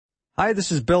Hi,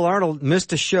 this is Bill Arnold.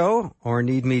 Missed a show or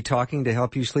need me talking to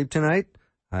help you sleep tonight?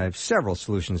 I have several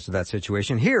solutions to that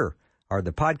situation. Here are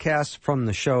the podcasts from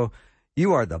the show.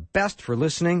 You are the best for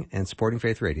listening and supporting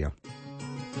Faith Radio.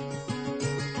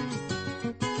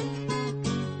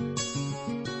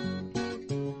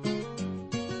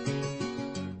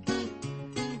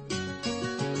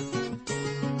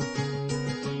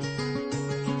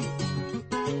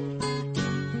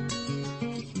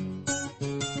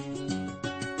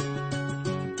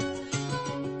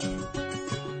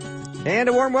 And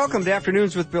a warm welcome to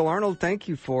Afternoons with Bill Arnold. Thank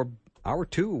you for hour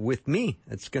two with me.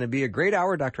 It's going to be a great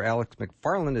hour. Dr. Alex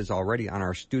McFarland is already on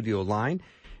our studio line.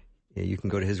 You can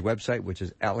go to his website, which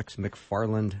is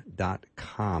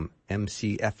alexmcfarland.com,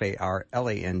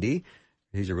 McFarland.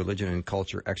 He's a religion and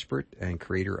culture expert and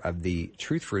creator of the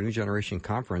Truth for a New Generation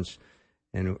Conference.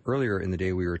 And earlier in the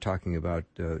day, we were talking about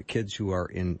kids who are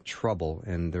in trouble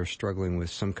and they're struggling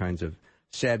with some kinds of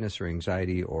sadness or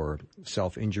anxiety or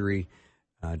self-injury.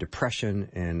 Depression,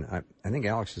 and I think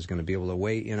Alex is going to be able to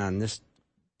weigh in on this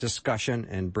discussion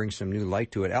and bring some new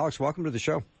light to it. Alex, welcome to the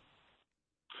show.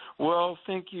 Well,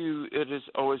 thank you. It is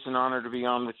always an honor to be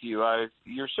on with you.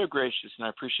 You're so gracious, and I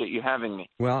appreciate you having me.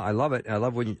 Well, I love it. I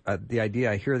love when the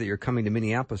idea. I hear that you're coming to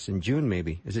Minneapolis in June,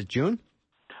 maybe. Is it June?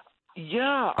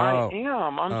 Yeah, I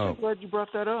am. I'm so glad you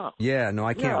brought that up. Yeah, no,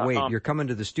 I can't wait. You're coming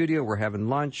to the studio. We're having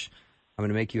lunch. I'm going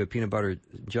to make you a peanut butter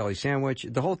jelly sandwich.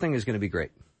 The whole thing is going to be great.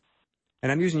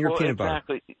 And I'm using your peanut butter.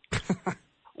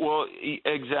 Well,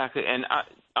 exactly. And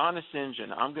honest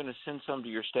engine, I'm going to send some to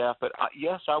your staff. But,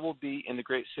 yes, I will be in the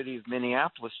great city of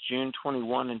Minneapolis, June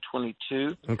 21 and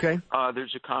 22. Okay.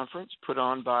 There's a conference put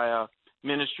on by a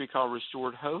ministry called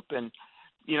Restored Hope. And,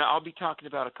 you know, I'll be talking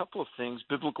about a couple of things,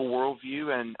 biblical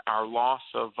worldview and our loss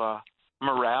of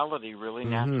morality, really,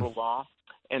 natural law.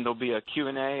 And there'll be a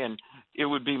Q&A, and it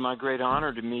would be my great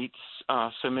honor to meet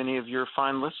so many of your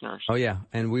fine listeners. Oh, yeah,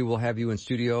 and we will have you in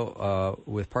studio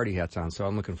with party hats on, so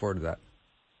I'm looking forward to that.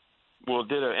 We'll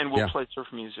ditto, and we'll play surf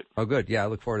music. Oh, good. Yeah, I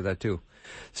look forward to that, too.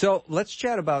 So let's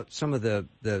chat about some of the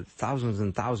thousands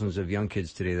and thousands of young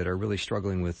kids today that are really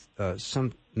struggling with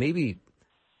some maybe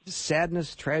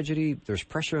sadness, tragedy. There's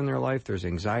pressure in their life. There's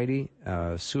anxiety,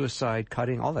 suicide,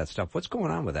 cutting, all that stuff. What's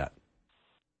going on with that?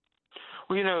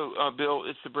 Well, you know, Bill,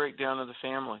 it's the breakdown of the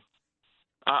family.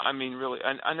 I mean, really,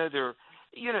 I know there,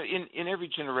 you know, in every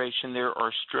generation there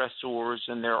are stressors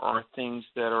and there are things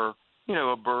that are, you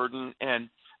know, a burden. And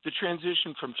the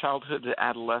transition from childhood to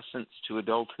adolescence to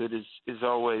adulthood is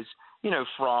always, you know,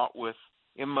 fraught with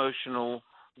emotional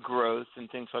growth and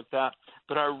things like that.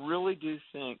 But I really do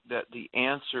think that the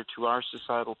answer to our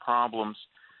societal problems,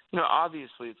 you know,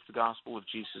 obviously it's the gospel of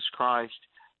Jesus Christ,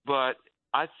 but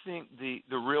I think the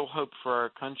real hope for our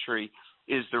country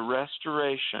is the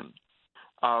restoration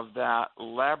of that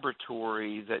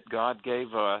laboratory that God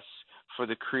gave us for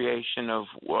the creation of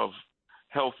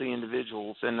healthy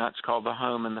individuals, and that's called the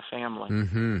home and the family.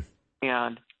 Mm-hmm.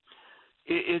 And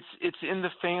it's in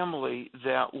the family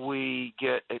that we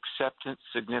get acceptance,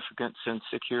 significance, and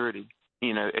security.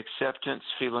 You know, acceptance,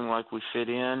 feeling like we fit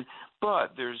in,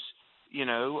 but there's, you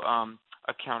know,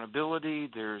 accountability,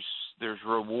 there's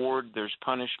reward, there's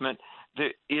punishment.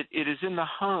 It is in the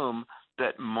home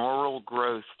that moral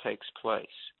growth takes place.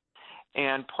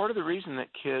 And part of the reason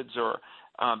that kids are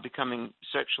becoming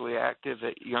sexually active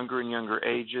at younger and younger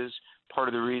ages, part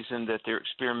of the reason that they're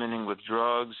experimenting with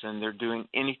drugs and they're doing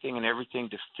anything and everything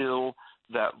to fill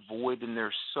that void in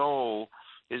their soul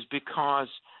is because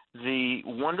the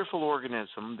wonderful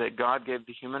organism that God gave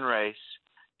the human race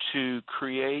to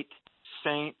create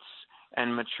saints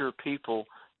and mature people,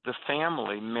 the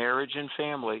family, marriage and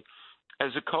family,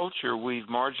 as a culture, we've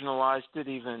marginalized it,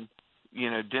 even, you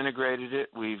know, denigrated it.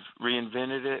 We've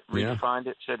reinvented it, redefined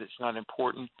it, said it's not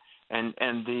important. And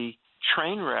the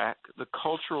train wreck, the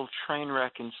cultural train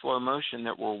wreck in slow motion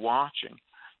that we're watching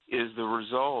is the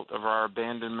result of our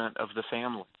abandonment of the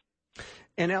family.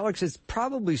 And, Alex, it's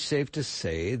probably safe to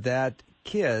say that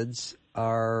kids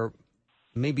are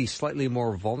maybe slightly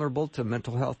more vulnerable to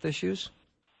mental health issues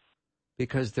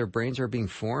because their brains are being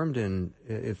formed, and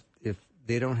if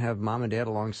they don't have mom and dad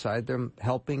alongside them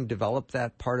helping develop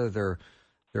that part of their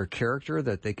character,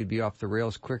 that they could be off the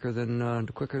rails quicker than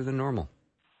normal.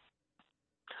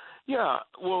 Yeah,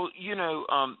 well, you know,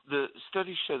 the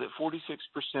studies show that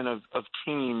 46% of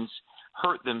teens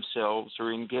hurt themselves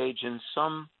or engage in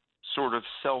some sort of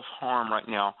self-harm right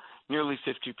now, nearly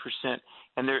 50%.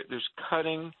 And there's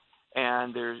cutting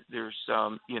and there's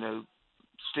you know,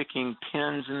 sticking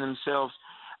pins in themselves.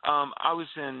 I was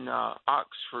in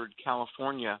Oxford,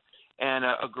 California, and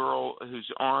a girl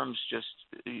whose arms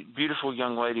beautiful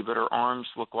young lady, but her arms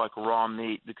look like raw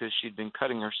meat because she'd been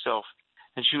cutting herself.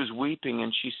 And she was weeping,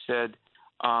 and she said,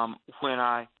 when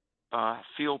I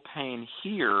feel pain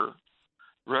here,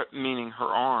 meaning her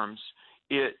arms,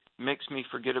 it makes me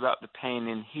forget about the pain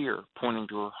in here, pointing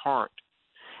to her heart.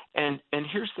 And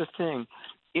here's the thing.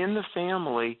 In the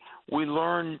family, we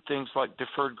learn things like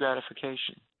deferred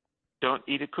gratification. Don't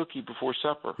eat a cookie before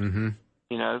supper. Mm-hmm.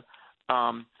 You know,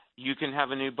 you can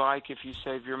have a new bike if you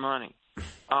save your money.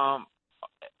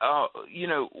 You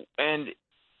know, and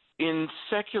in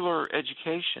secular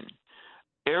education,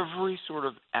 every sort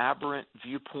of aberrant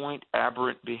viewpoint,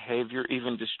 aberrant behavior,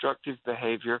 even destructive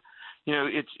behavior, you know,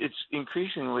 it's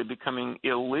increasingly becoming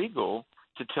illegal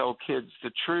to tell kids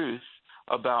the truth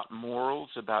about morals,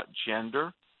 about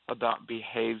gender, about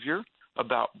behavior,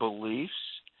 about beliefs.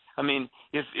 I mean,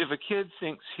 if a kid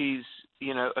thinks he's,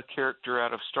 you know, a character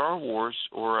out of Star Wars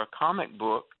or a comic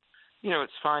book, you know,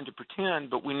 it's fine to pretend,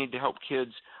 but we need to help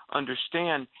kids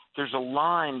understand there's a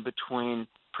line between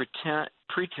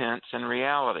pretense and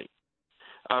reality.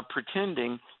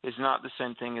 Pretending is not the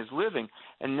same thing as living.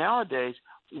 And nowadays,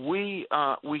 we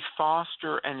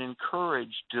foster and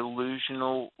encourage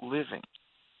delusional living.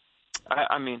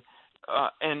 And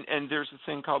there's a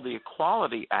thing called the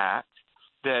Equality Act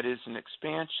that is an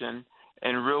expansion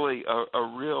and really a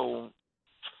real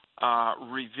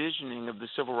revisioning of the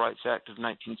Civil Rights Act of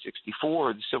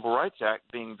 1964, the Civil Rights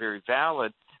Act being very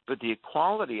valid, but the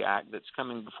Equality Act that's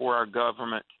coming before our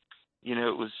government, you know,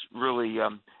 it was really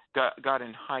got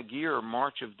in high gear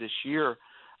March of this year,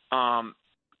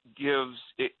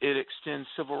 it extends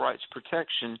civil rights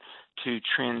protection to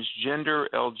transgender,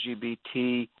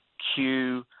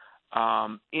 LGBTQ,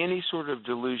 any sort of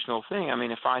delusional thing. I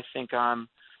mean, if I think I'm,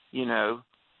 you know,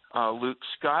 Luke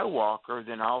Skywalker,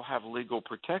 then I'll have legal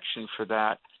protection for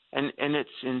that. And it's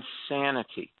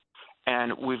insanity.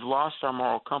 And we've lost our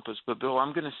moral compass. But, Bill,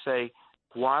 I'm going to say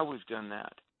why we've done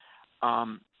that.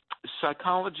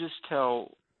 Psychologists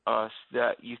tell us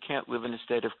that you can't live in a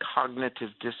state of cognitive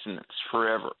dissonance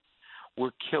forever.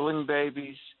 We're killing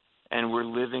babies, and we're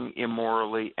living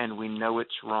immorally, and we know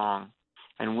it's wrong.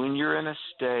 And when you're in a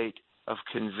state of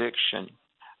conviction,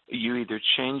 you either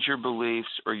change your beliefs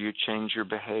or you change your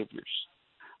behaviors.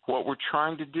 What we're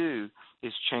trying to do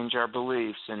is change our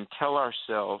beliefs and tell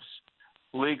ourselves,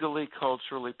 legally,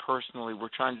 culturally, personally, we're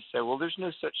trying to say, well, there's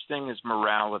no such thing as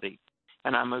morality,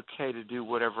 and I'm okay to do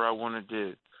whatever I want to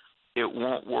do. It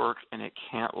won't work, and it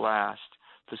can't last.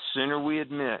 The sooner we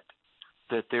admit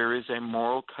that there is a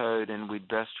moral code and we'd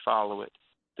best follow it,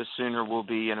 the sooner we'll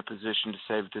be in a position to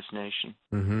save this nation.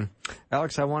 Mm-hmm.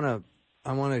 Alex, I want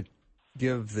to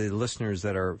give the listeners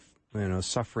that are, you know,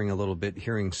 suffering a little bit,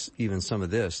 hearing even some of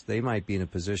this, they might be in a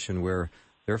position where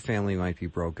their family might be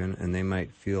broken, and they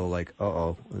might feel like,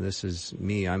 this is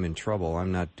me, I'm in trouble,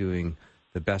 I'm not doing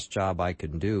the best job I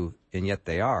can do, and yet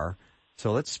they are.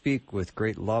 So let's speak with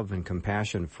great love and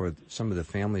compassion for some of the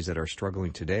families that are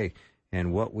struggling today,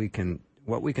 and what we can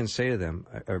say to them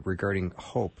regarding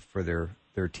hope for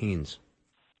their teens.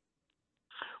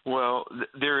 Well,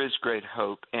 there is great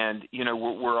hope, and you know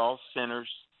we're all sinners,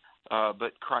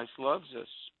 but Christ loves us,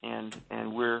 and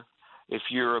if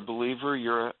you're a believer,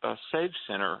 you're a saved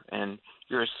sinner, and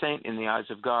you're a saint in the eyes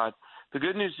of God. The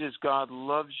good news is God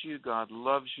loves you. God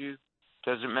loves you.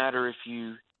 Doesn't matter if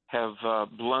you have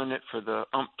blown it for the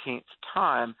umpteenth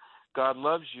time. God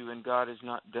loves you, and God is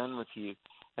not done with you.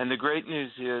 And the great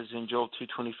news is, in Joel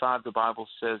 2:25, the Bible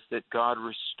says that God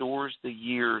restores the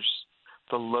years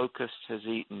the locust has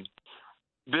eaten.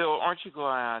 Bill, aren't you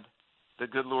glad the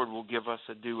good Lord will give us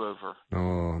a do-over?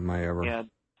 Oh, my ever.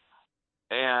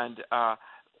 And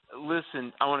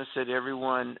listen, I want to say to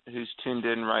everyone who's tuned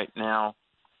in right now,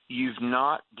 you've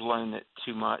not blown it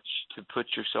too much to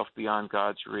put yourself beyond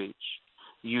God's reach.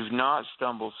 You've not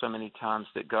stumbled so many times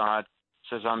that God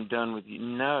says, I'm done with you.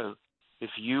 No.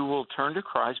 If you will turn to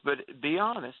Christ, but be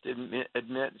honest, admit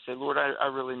and say, Lord, I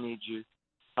really need you.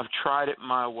 I've tried it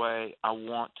my way. I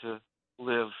want to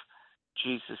live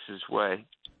Jesus' way.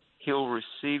 He'll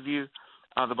receive you.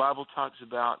 The Bible talks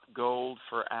about gold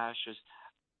for ashes.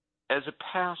 As a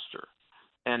pastor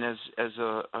and as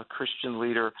a Christian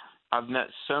leader, I've met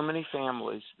so many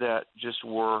families that just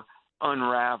were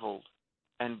unraveled,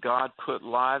 and God put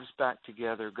lives back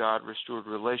together. God restored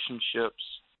relationships.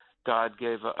 God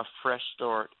gave a fresh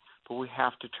start, but we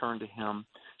have to turn to Him.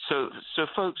 So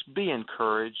folks, be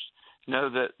encouraged. Know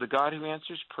that the God who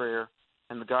answers prayer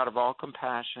and the God of all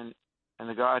compassion and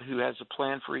the God who has a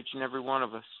plan for each and every one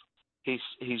of us,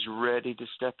 He's ready to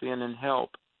step in and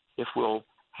help if we'll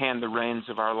hand the reins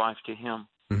of our life to Him.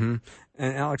 Mm-hmm.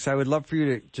 And Alex, I would love for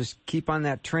you to just keep on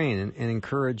that train and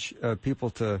encourage people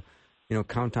to,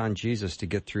 count on Jesus to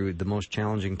get through the most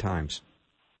challenging times.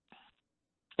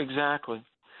 Exactly.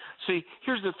 See,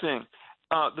 here's the thing.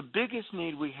 The biggest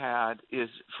need we had is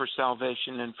for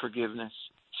salvation and forgiveness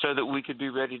so that we could be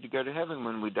ready to go to heaven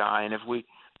when we die. And if we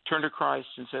turn to Christ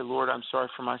and say, Lord, I'm sorry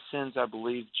for my sins. I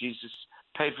believe Jesus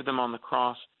paid for them on the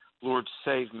cross. Lord,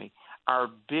 save me. Our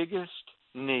biggest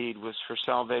need was for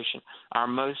salvation. Our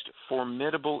most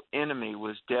formidable enemy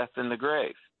was death and the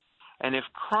grave. And if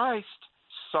Christ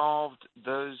solved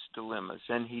those dilemmas,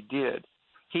 and he did,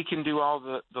 he can do all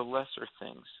the lesser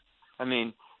things. I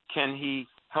mean, can he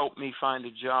help me find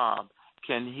a job?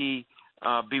 Can he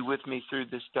be with me through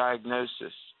this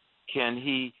diagnosis? Can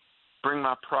he bring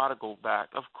my prodigal back?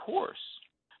 Of course.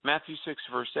 Matthew 6,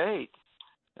 verse 8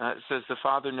 says the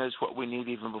Father knows what we need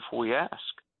even before we ask.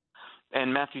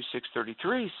 And Matthew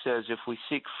 6:33 says if we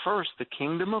seek first the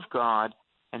kingdom of God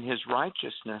and his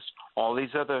righteousness, all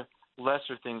these other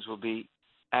lesser things will be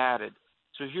added.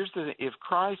 So here's the thing. If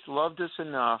Christ loved us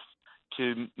enough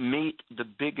to meet the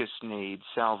biggest need,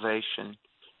 salvation,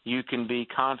 you can be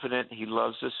confident he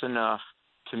loves us enough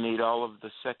to meet all of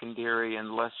the secondary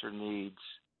and lesser needs,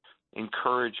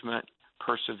 encouragement,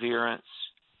 perseverance.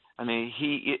 I mean,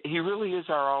 he really is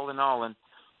our all in all. And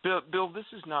Bill, this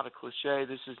is not a cliche.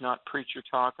 This is not preacher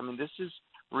talk. I mean, this is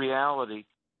reality.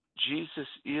 Jesus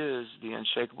is the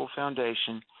unshakable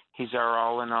foundation. He's our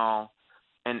all in all.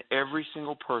 And every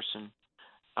single person,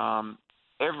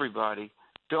 everybody,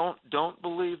 don't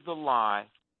believe the lie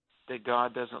that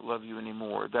God doesn't love you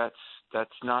anymore. That's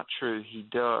not true. He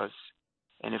does.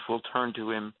 And if we'll turn to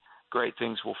him, great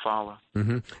things will follow.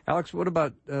 Mm-hmm. Alex, what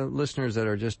about listeners that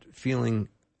are just feeling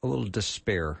a little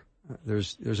despair?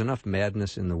 There's enough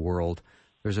madness in the world.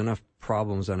 There's enough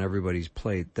problems on everybody's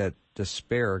plate that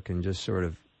despair can just sort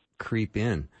of creep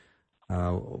in.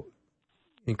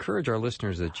 Encourage our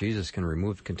listeners that Jesus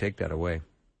can take that away.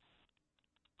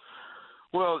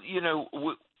 Well,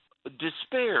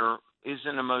 despair is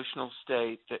an emotional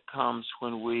state that comes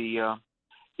when we,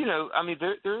 there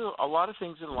are a lot of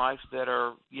things in life that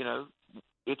are,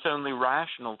 it's only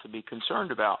rational to be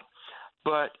concerned about.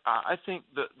 But I think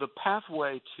the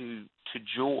pathway to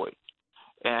joy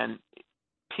and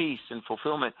peace and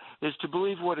fulfillment is to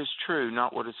believe what is true,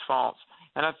 not what is false.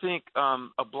 And I think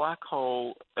a black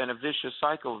hole and a vicious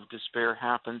cycle of despair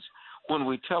happens when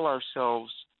we tell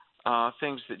ourselves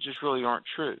things that just really aren't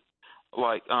true,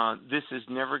 like this is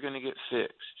never going to get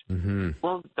fixed. Mm-hmm.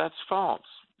 Well, that's false.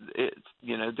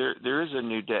 There is a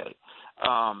new day.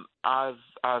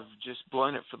 I've just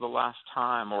blown it for the last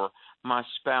time, or my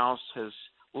spouse has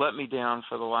let me down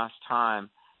for the last time,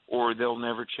 or they'll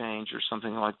never change, or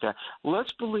something like that.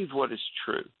 Let's believe what is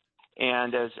true.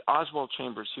 And as Oswald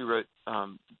Chambers, he wrote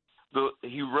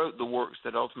the works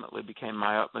that ultimately became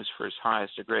My Utmost for His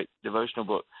Highest, a great devotional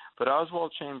book. But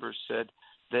Oswald Chambers said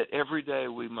that every day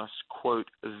we must, quote,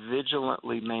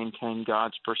 vigilantly maintain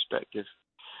God's perspective.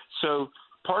 So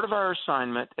part of our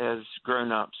assignment as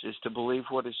grown-ups is to believe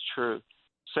what is true.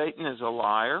 Satan is a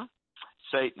liar.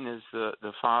 Satan is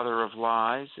the father of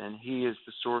lies, and he is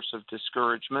the source of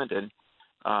discouragement and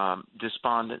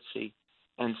despondency.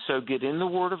 And so get in the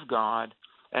Word of God.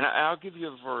 And I'll give you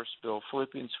a verse, Bill.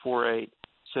 Philippians 4:8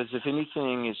 says, if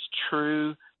anything is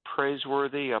true,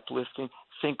 praiseworthy, uplifting,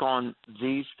 think on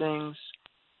these things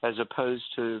as opposed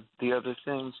to the other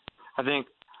things. I think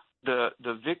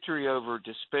the victory over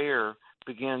despair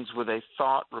begins with a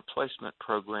thought replacement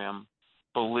program,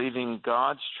 believing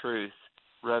God's truth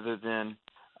rather than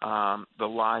the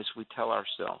lies we tell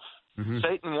ourselves. Mm-hmm.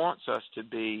 Satan wants us to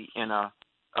be in a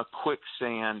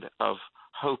quicksand of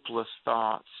hopeless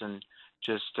thoughts and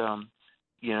just,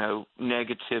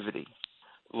 negativity.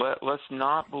 Let's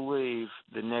not believe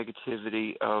the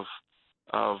negativity of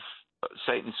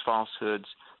Satan's falsehoods,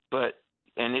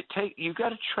 you've got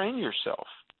to train yourself.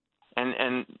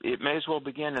 And it may as well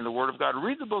begin in the Word of God.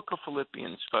 Read the book of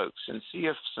Philippians, folks, and see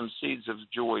if some seeds of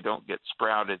joy don't get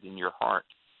sprouted in your heart.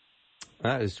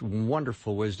 That is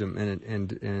wonderful wisdom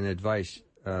and advice,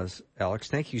 Alex.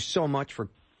 Thank you so much for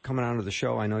coming on to the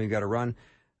show. I know you got to run.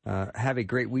 Have a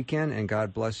great weekend, and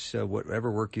God bless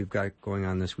whatever work you've got going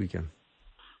on this weekend.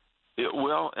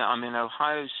 Well, I'm in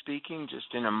Ohio speaking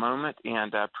just in a moment,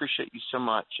 and I appreciate you so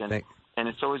much. And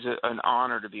it's always an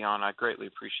honor to be on. I greatly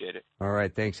appreciate it. All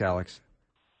right. Thanks, Alex.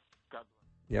 God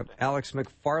bless. Yep. Alex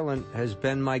McFarland has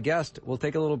been my guest. We'll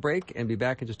take a little break and be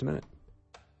back in just a minute.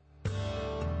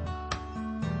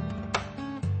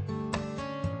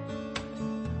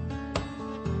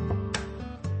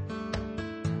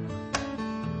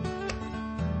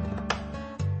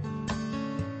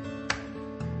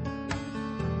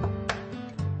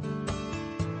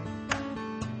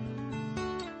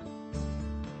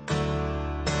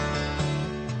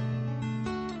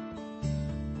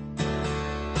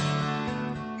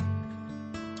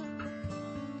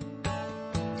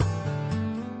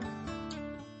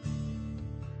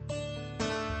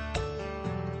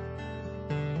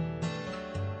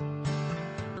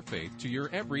 to your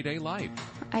everyday life.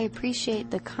 I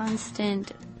appreciate the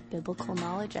constant biblical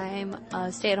knowledge. I'm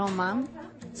a stay-at-home mom,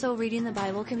 so reading the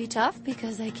Bible can be tough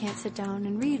because I can't sit down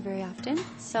and read very often.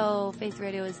 So Faith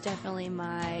Radio is definitely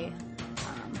my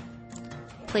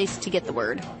place to get the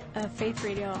word. Faith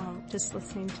Radio, just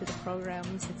listening to the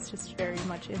programs, it's just very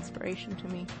much inspiration to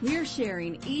me. We're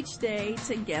sharing each day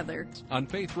together on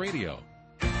Faith Radio.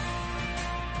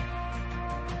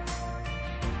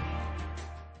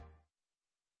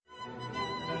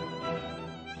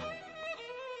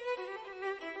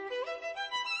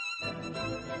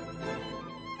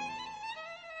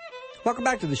 Welcome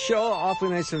back to the show. Awfully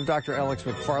nice of Dr. Alex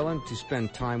McFarland to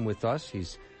spend time with us.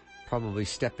 He's probably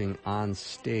stepping on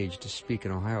stage to speak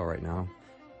in Ohio right now.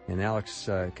 And Alex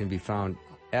can be found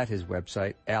at his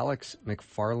website,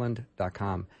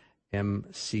 alexmcfarland.com,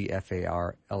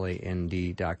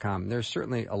 McFarland.com. There's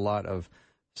certainly a lot of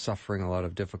suffering, a lot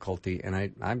of difficulty, and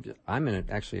I'm in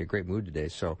actually a great mood today.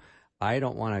 So I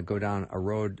don't want to go down a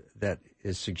road that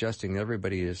is suggesting that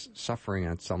everybody is suffering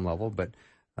at some level, but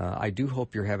I do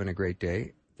hope you're having a great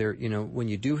day. When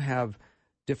you do have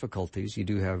difficulties, you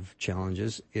do have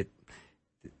challenges.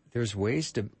 There's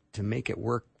ways to make it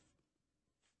work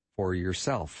for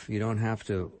yourself. You don't have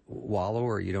to wallow,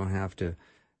 or you don't have to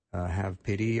have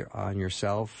pity on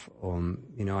yourself.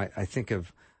 I think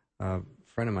of a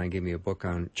friend of mine gave me a book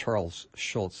on Charles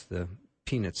Schulz, the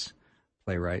Peanuts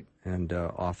playwright and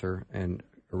author and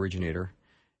originator,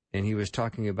 and he was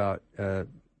talking about the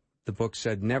book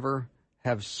said never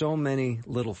have so many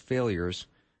little failures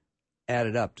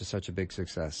added up to such a big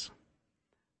success.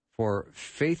 For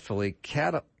faithfully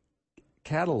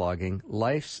cataloging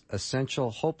life's essential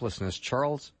hopelessness,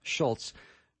 Charles Schulz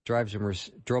drove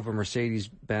a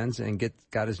Mercedes-Benz and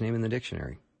got his name in the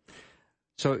dictionary.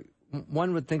 So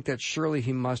one would think that surely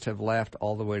he must have laughed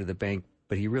all the way to the bank,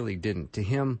 but he really didn't. To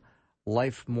him,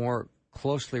 life more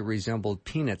closely resembled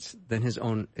peanuts than his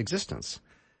own existence.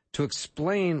 To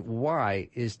explain why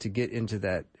is to get into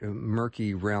that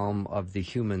murky realm of the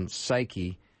human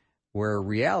psyche where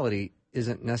reality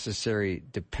isn't necessarily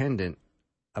dependent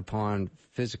upon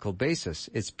physical basis.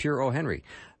 It's pure O. Henry.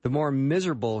 The more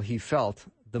miserable he felt,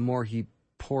 the more he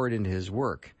poured into his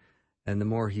work. And the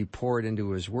more he poured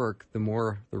into his work, the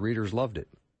more the readers loved it.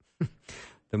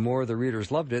 The more the readers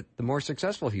loved it, the more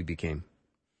successful he became.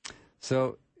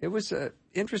 So it was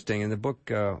interesting, and the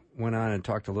book went on and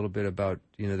talked a little bit about,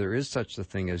 there is such a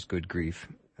thing as good grief.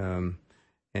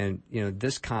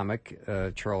 This comic,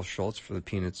 Charles Schulz for the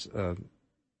Peanuts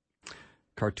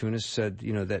cartoonist, said,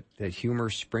 that humor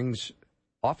springs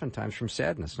oftentimes from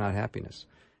sadness, not happiness.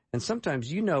 And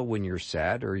sometimes, when you're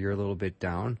sad or you're a little bit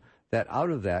down, that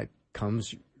out of that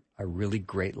comes a really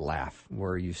great laugh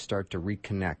where you start to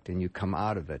reconnect and you come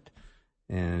out of it.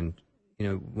 And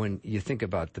when you think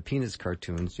about the Peanuts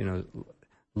cartoons,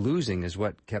 losing is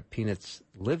what kept Peanuts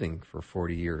living for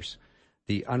 40 years.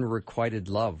 The unrequited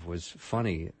love was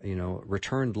funny.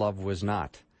 Returned love was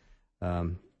not. A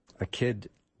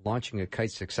kid launching a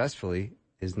kite successfully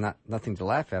is nothing to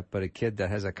laugh at, but a kid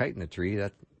that has a kite in the tree,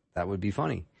 that would be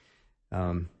funny.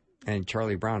 And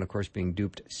Charlie Brown, of course, being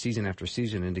duped season after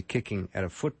season into kicking at a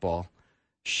football,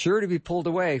 sure to be pulled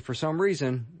away for some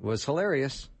reason, was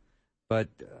hilarious. But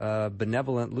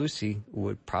benevolent Lucy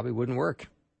probably wouldn't work.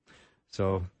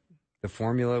 So the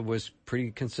formula was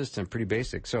pretty consistent, pretty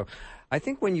basic. So I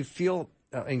think when you feel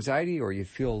anxiety or you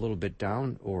feel a little bit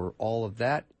down or all of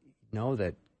that, know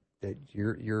that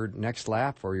your next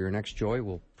laugh or your next joy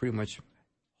will pretty much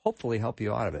hopefully help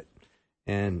you out of it.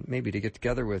 And maybe to get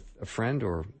together with a friend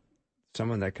or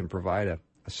someone that can provide a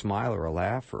smile or a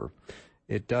laugh, or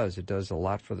it does a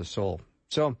lot for the soul.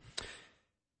 So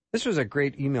this was a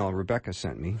great email Rebecca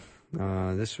sent me.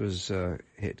 This was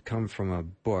it come from a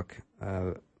book,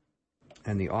 and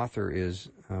the author is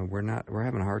we're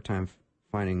having a hard time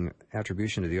finding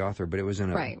attribution to the author, but it was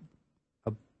in a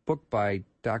book by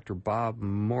Dr. Bob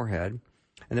Moorhead,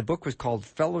 and the book was called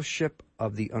Fellowship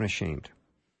of the Unashamed.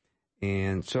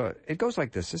 And so it goes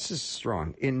like this. This is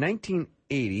strong. In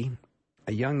 1980,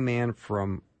 a young man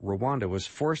from Rwanda was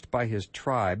forced by his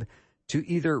tribe to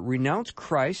either renounce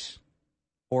Christ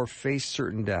or face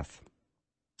certain death.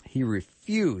 He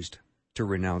refused to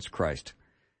renounce Christ,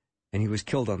 and he was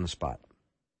killed on the spot.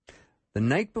 The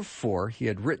night before, he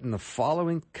had written the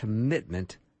following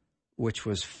commitment, which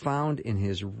was found in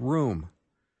his room.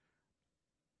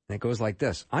 And it goes like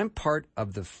this. I'm part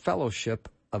of the fellowship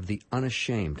of the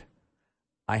unashamed.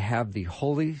 I have the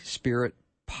Holy Spirit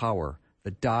power.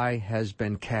 The die has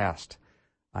been cast.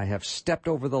 I have stepped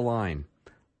over the line.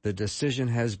 The decision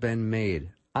has been made.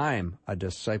 I'm a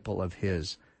disciple of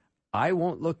his. I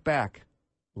won't look back.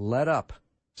 Let up.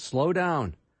 Slow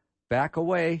down. back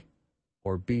away,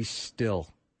 or be still.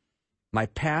 My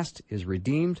past is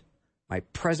redeemed. My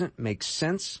present makes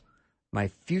sense. My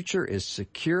future is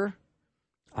secure.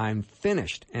 I'm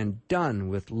finished and done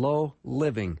with low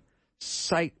living,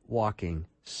 sight walking,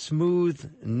 smooth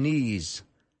knees,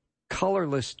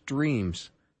 colorless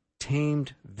dreams,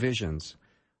 tamed visions,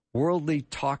 worldly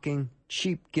talking,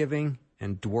 cheap giving,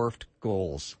 and dwarfed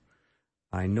goals.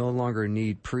 I no longer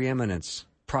need preeminence,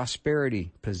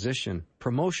 prosperity, position,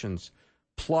 promotions,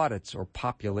 plaudits, or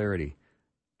popularity.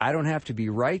 I don't have to be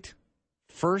right,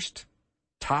 first,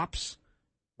 tops,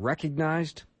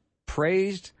 recognized,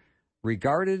 praised,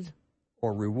 regarded,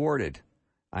 or rewarded.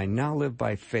 I now live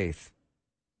by faith,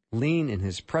 lean in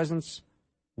his presence,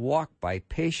 walk by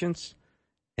patience,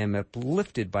 am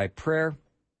uplifted by prayer,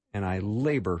 and I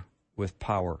labor with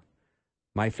power.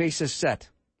 My face is set,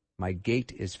 my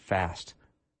gait is fast,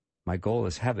 my goal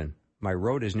is heaven, my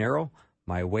road is narrow,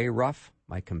 my way rough,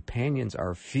 my companions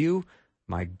are few,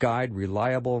 my guide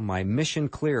reliable, my mission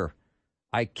clear.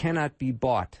 I cannot be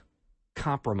bought,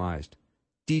 compromised,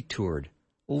 detoured,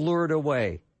 lured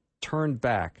away, turned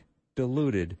back,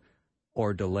 deluded,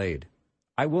 or delayed.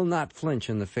 I will not flinch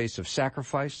in the face of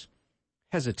sacrifice,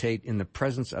 hesitate in the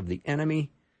presence of the enemy,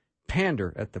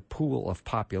 pander at the pool of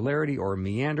popularity, or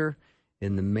meander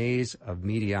in the maze of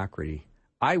mediocrity.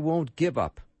 I won't give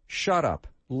up, shut up,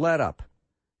 let up,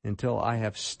 until I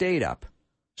have stayed up,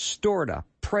 stored up,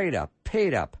 prayed up,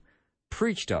 paid up,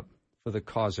 preached up for the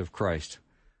cause of Christ.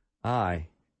 I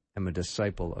am a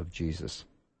disciple of Jesus.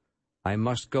 I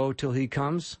must go till he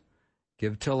comes,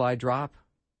 give till I drop,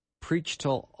 preach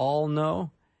till all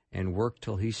know, and work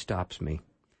till he stops me.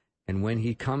 And when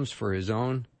he comes for his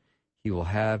own, he will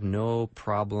have no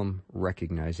problem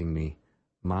recognizing me.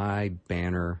 My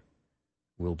banner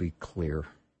will be clear.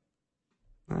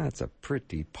 That's a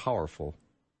pretty powerful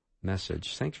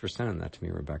message. Thanks for sending that to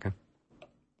me, Rebecca.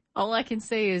 All I can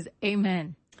say is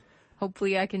amen.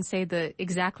 Hopefully I can say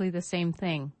exactly the same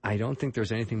thing. I don't think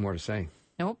there's anything more to say.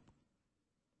 Nope.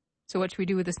 So what should we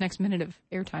do with this next minute of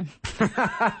airtime?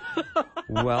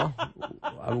 Well,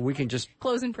 we can just...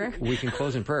 Close in prayer? We can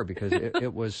close in prayer because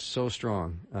it was so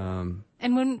strong.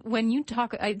 And when you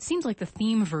talk, it seems like the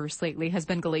theme verse lately has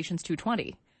been Galatians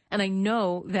 2:20. And I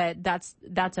know that's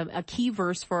a key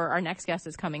verse for our next guest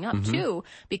that's coming up, too,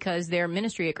 because their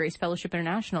ministry at Grace Fellowship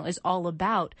International is all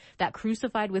about that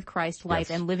crucified with Christ life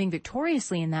and living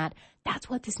victoriously in that. That's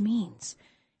what this means.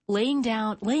 Laying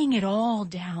it all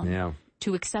down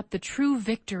to accept the true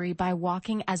victory by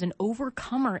walking as an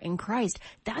overcomer in Christ.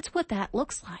 That's what that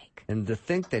looks like. And to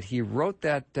think that he wrote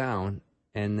that down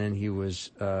and then he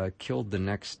was killed the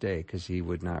next day because he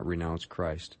would not renounce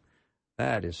Christ.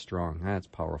 That is strong. That's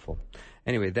powerful.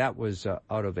 Anyway, that was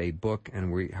out of a book,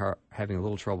 and we are having a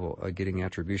little trouble getting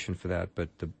attribution for that, but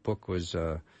the book was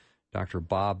Dr.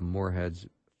 Bob Moorhead's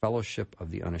Fellowship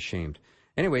of the Unashamed.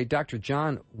 Anyway, Dr.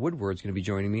 John Woodward is going to be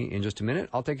joining me in just a minute.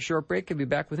 I'll take a short break and be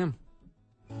back with him.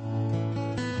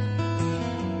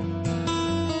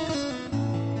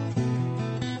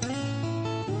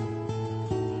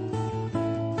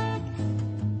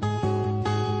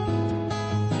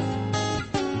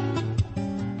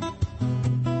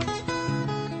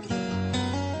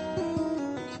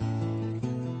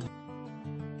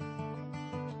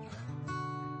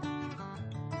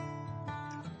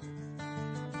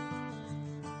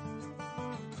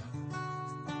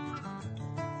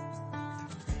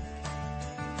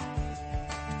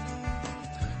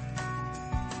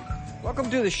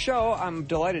 Welcome to the show. I'm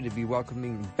delighted to be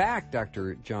welcoming back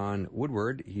Dr. John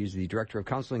Woodward. He's the Director of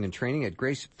Counseling and Training at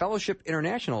Grace Fellowship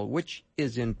International, which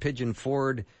is in Pigeon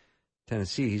Forge,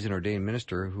 Tennessee. He's an ordained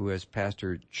minister who has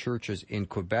pastored churches in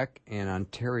Quebec and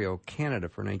Ontario, Canada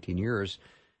for 19 years.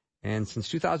 And since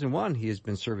 2001, he has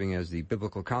been serving as the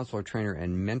biblical counselor, trainer,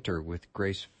 and mentor with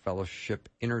Grace Fellowship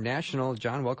International.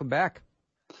 John, welcome back.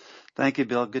 Thank you,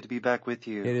 Bill. Good to be back with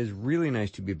you. It is really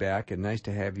nice to be back and nice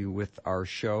to have you with our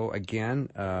show again.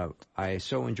 I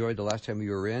so enjoyed the last time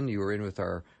you were in. You were in with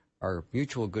our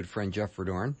mutual good friend, Jeff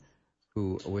Verdorn,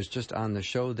 who was just on the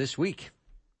show this week.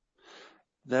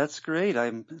 That's great.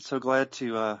 I'm so glad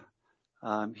to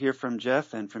hear from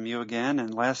Jeff and from you again.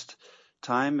 And last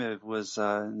time, it was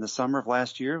in the summer of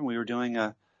last year, and we were doing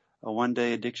a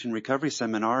one-day addiction recovery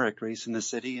seminar at Grace in the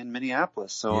City in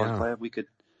Minneapolis. So I'm glad we could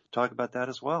talk about that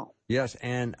as well. Yes,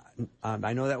 and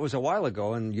I know that was a while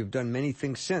ago, and you've done many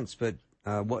things since, but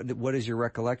what is your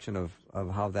recollection of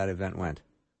how that event went?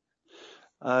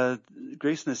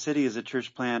 Grace in the City is a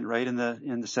church plant right in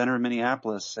the center of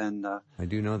Minneapolis, and I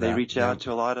do know that. They reach out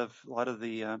to a lot of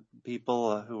the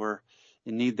people who are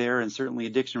in need there, and certainly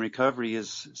addiction recovery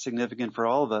is significant for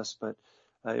all of us, but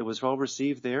it was well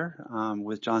received there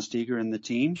with John Steger and the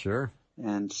team. Sure.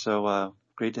 And so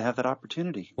great to have that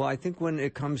opportunity. Well, I think when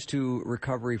it comes to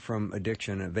recovery from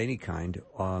addiction of any kind,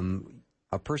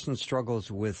 a person struggles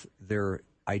with their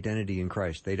identity in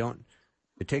Christ.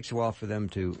 It takes a while for them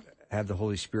to have the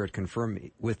Holy Spirit confirm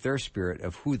with their spirit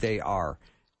of who they are.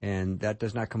 And that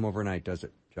does not come overnight, does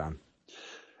it, John?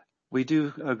 We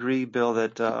do agree, Bill,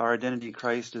 that our identity in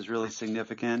Christ is really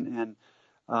significant.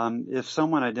 And if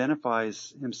someone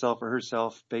identifies himself or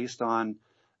herself based on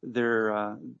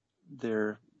their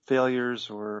failures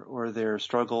or their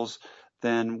struggles,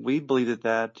 then we believe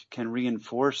that can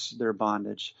reinforce their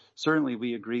bondage. Certainly,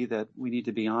 we agree that we need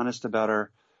to be honest about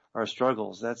our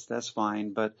struggles. That's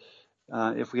fine. But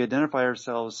if we identify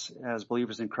ourselves as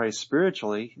believers in Christ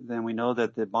spiritually, then we know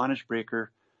that the bondage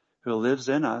breaker who lives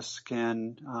in us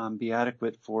can be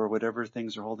adequate for whatever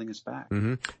things are holding us back.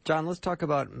 Mm-hmm. John, let's talk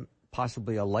about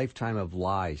possibly a lifetime of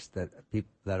lies that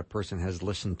a person has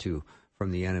listened to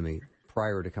from the enemy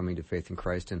prior to coming to faith in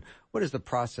Christ, and what is the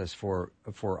process for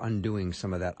undoing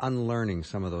some of that, unlearning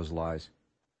some of those lies?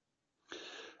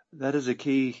 That is a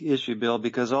key issue, Bill,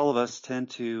 because all of us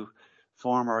tend to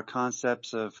form our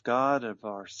concepts of God, of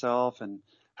ourself, and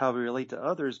how we relate to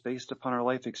others based upon our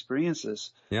life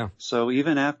experiences. Yeah. So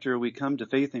even after we come to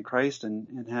faith in Christ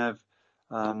and have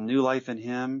new life in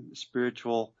Him,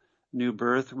 spiritual new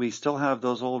birth, we still have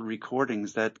those old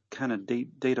recordings. That kind of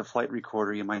data flight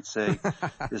recorder, you might say,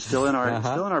 is still in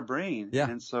our brain. Yeah.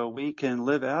 And so we can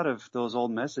live out of those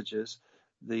old messages.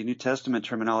 The New Testament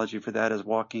terminology for that is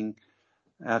walking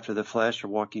after the flesh or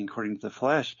walking according to the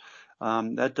flesh.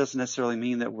 That doesn't necessarily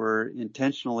mean that we're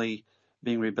intentionally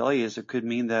being rebellious. It could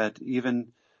mean that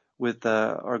even with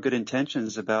our good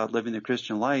intentions about living the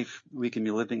Christian life, we can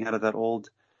be living out of that old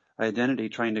identity,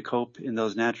 trying to cope in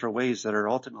those natural ways that are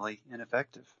ultimately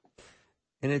ineffective.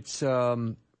 And it's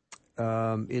only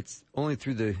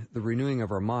through the renewing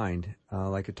of our mind,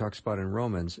 like it talks about in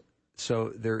Romans.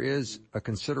 So there is a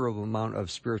considerable amount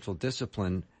of spiritual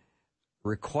discipline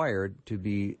required to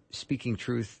be speaking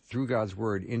truth through God's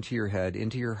word into your head,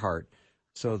 into your heart,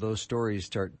 so those stories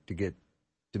start to get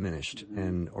diminished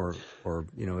and or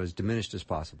as diminished as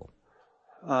possible.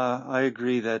 I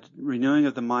agree that renewing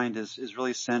of the mind is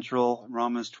really central.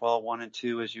 Romans 12:1 and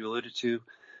 2, as you alluded to,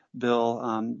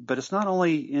 Bill. But it's not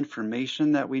only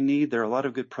information that we need. There are a lot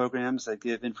of good programs that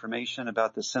give information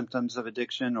about the symptoms of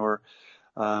addiction or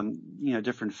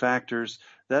different factors.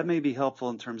 That may be helpful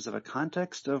in terms of a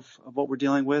context of what we're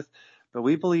dealing with. But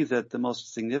we believe that the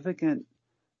most significant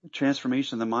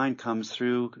transformation of the mind comes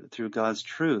through God's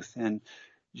truth. And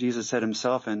Jesus said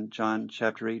himself in John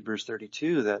chapter 8, verse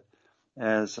 32, that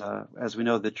as we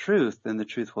know the truth, then the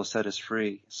truth will set us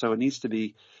free. So it needs to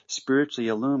be spiritually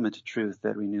illumined truth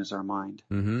that renews our mind.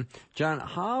 Mm-hmm. John,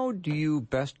 how do you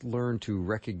best learn to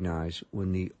recognize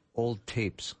when the old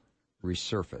tapes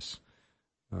resurface?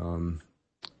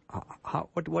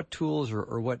 What tools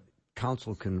or what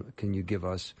counsel can you give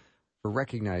us for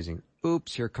recognizing,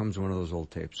 oops, here comes one of those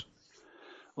old tapes?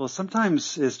 Well,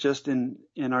 sometimes it's just in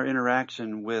our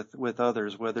interaction with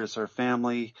others, whether it's our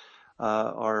family,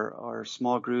 our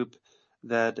small group,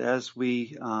 that as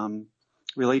we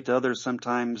relate to others,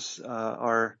 sometimes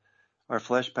our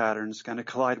flesh patterns kind of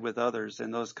collide with others,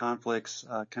 and those conflicts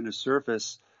kind of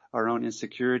surface our own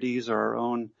insecurities or our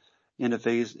own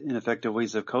ineffective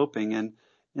ways of coping. And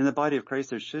in the body of Christ,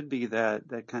 there should be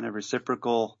that kind of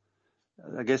reciprocal,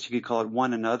 I guess you could call it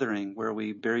one anothering, where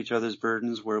we bear each other's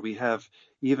burdens, where we have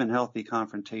even healthy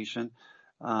confrontation.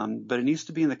 But it needs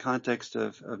to be in the context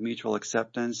of mutual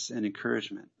acceptance and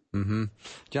encouragement. Mm-hmm.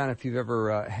 John, if you've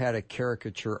ever had a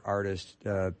caricature artist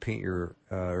paint your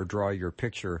or draw your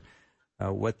picture,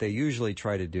 what they usually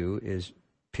try to do is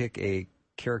pick a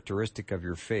characteristic of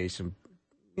your face and,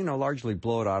 largely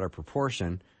blow it out of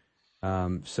proportion.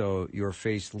 So your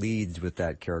face leads with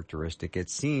that characteristic. It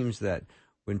seems that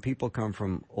when people come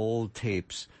from old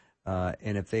tapes,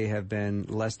 and if they have been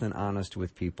less than honest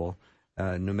with people,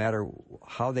 no matter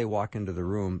how they walk into the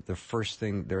room, the first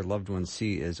thing their loved ones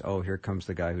see is, oh, here comes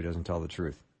the guy who doesn't tell the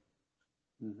truth.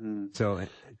 Mm-hmm. So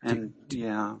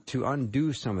to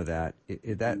undo some of that,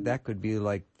 that could be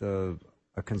like a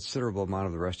considerable amount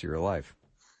of the rest of your life.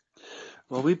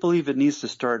 Well, we believe it needs to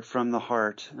start from the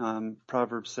heart.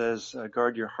 Proverbs says,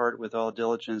 guard your heart with all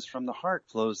diligence. From the heart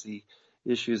flows the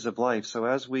issues of life. So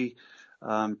as we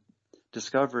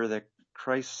discover that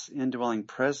Christ's indwelling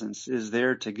presence is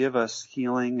there to give us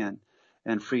healing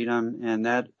and freedom, and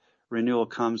that renewal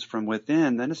comes from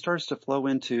within, then it starts to flow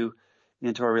into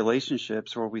our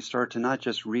relationships, where we start to not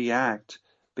just react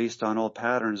based on old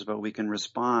patterns, but we can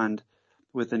respond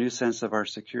with a new sense of our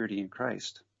security in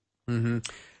Christ. Mm-hmm.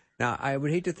 Now, I would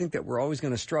hate to think that we're always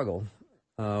going to struggle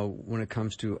when it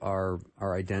comes to our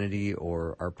identity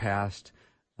or our past,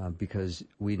 because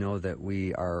we know that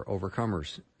we are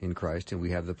overcomers in Christ and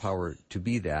we have the power to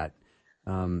be that.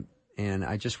 And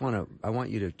I want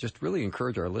you to just really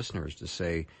encourage our listeners to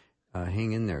say,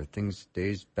 hang in there.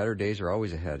 Better days are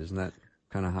always ahead. Isn't that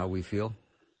kind of how we feel?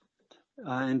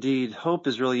 Indeed. Hope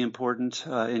is really important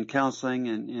in counseling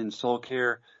and in soul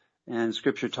care. And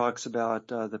Scripture talks about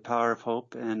the power of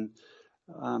hope. And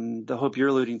the hope you're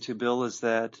alluding to, Bill, is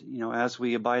that, as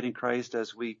we abide in Christ,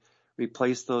 as we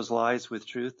replace those lies with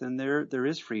truth, then there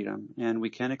is freedom. And we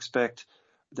can expect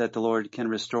that the Lord can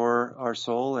restore our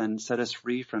soul and set us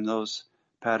free from those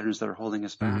patterns that are holding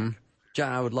us back. Mm-hmm.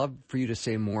 John, I would love for you to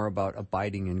say more about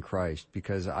abiding in Christ,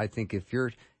 because I think if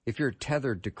you're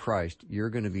tethered to Christ, you're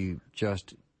going to be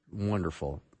just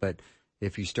wonderful. But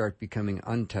if you start becoming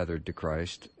untethered to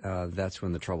Christ, that's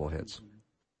when the trouble hits.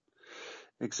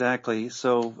 Exactly.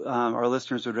 So our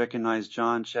listeners would recognize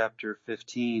John chapter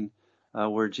 15,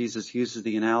 where Jesus uses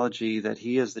the analogy that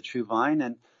he is the true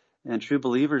vine, and true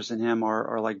believers in him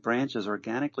are like branches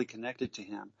organically connected to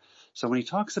him. So when he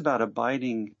talks about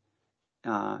abiding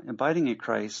in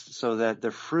Christ, so that the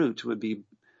fruit would be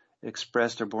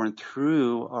expressed or born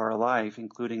through our life,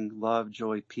 including love,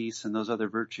 joy, peace, and those other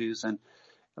virtues, and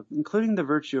including the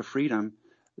virtue of freedom,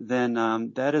 then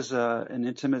that is an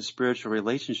intimate spiritual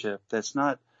relationship that's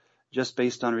not just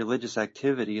based on religious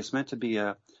activity. It's meant to be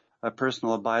a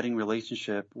personal abiding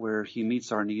relationship where he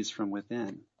meets our needs from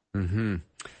within. Mm-hmm.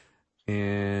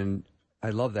 And I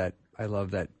love that. I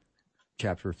love that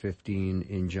chapter 15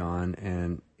 in John,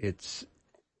 and it's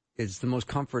the most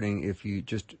comforting if you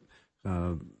just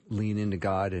lean into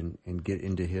God and get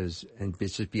into his, and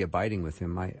just be abiding with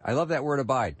him. I love that word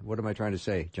abide. What am I trying to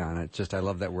say, John? It's just, I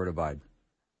love that word abide.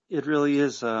 It really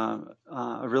is a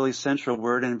really central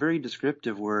word and a very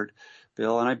descriptive word,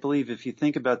 Bill. And I believe if you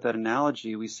think about that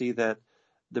analogy, we see that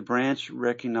the branch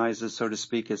recognizes, so to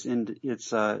speak, its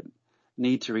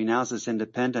need to renounce its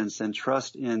independence and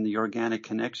trust in the organic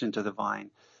connection to the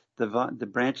vine. The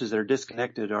branches that are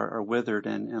disconnected are withered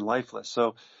and lifeless.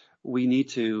 So we need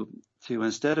to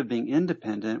instead of being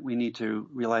independent, we need to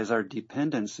realize our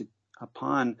dependence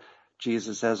upon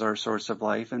Jesus as our source of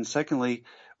life. And secondly,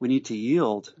 we need to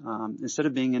yield. Instead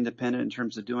of being independent in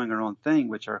terms of doing our own thing,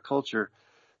 which our culture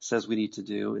says we need to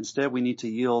do, instead we need to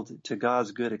yield to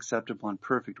God's good, acceptable, and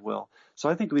perfect will. So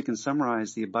I think we can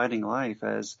summarize the abiding life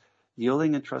as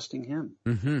yielding and trusting him.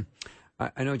 Mm-hmm.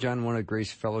 I know, John, one of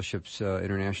Grace Fellowship's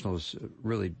International's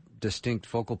really distinct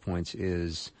focal points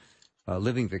is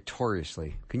living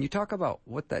victoriously. Can you talk about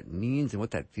what that means and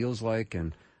what that feels like,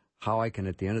 and how I can,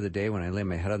 at the end of the day, when I lay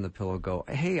my head on the pillow, go,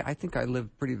 hey, I think I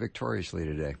lived pretty victoriously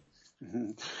today?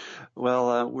 Mm-hmm.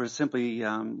 Well, we're simply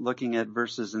looking at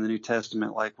verses in the New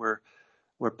Testament, like where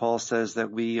Paul says that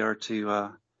we are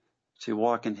to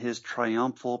walk in his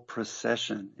triumphal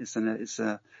procession. It's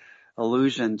a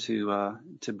allusion to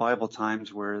Bible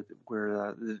times where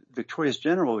the victorious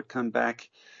general would come back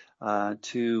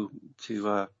to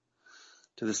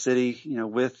the city,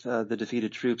 with the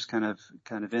defeated troops, kind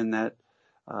of in that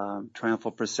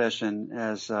triumphal procession,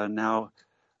 as now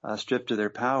stripped of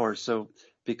their power. So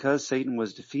because Satan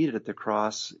was defeated at the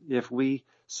cross, if we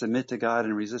submit to God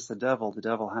and resist the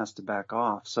devil has to back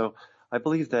off. So I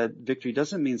believe that victory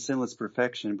doesn't mean sinless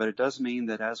perfection, but it does mean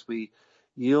that as we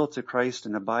yield to Christ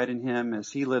and abide in him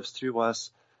as he lives through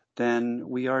us, then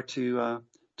we are to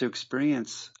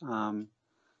experience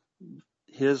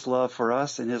his love for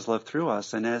us and his love through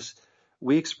us. And as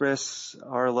we express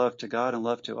our love to God and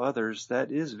love to others,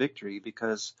 that is victory,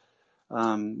 because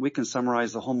we can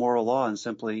summarize the whole moral law and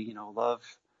simply,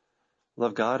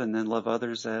 love God and then love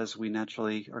others as we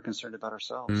naturally are concerned about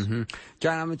ourselves. Mm-hmm.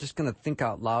 John, I'm just going to think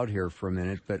out loud here for a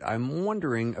minute, but I'm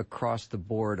wondering across the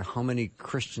board, how many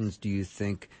Christians do you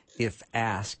think, if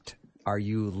asked, are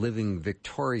you living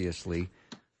victoriously,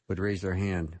 would raise their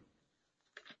hand?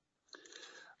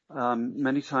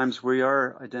 Many times we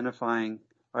are identifying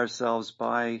ourselves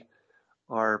by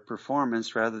our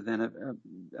performance rather than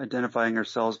identifying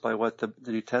ourselves by what the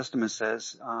New Testament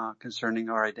says concerning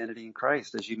our identity in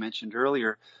Christ, as you mentioned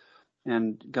earlier.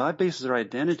 And God bases our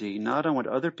identity not on what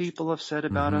other people have said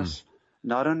about us,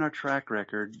 not on our track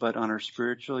record, but on our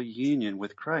spiritual union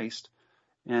with Christ.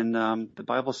 And the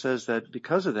Bible says that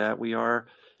because of that,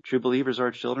 true believers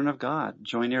are children of God,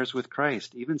 joint heirs with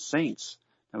Christ, even saints.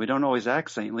 Now, we don't always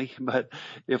act saintly, but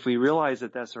if we realize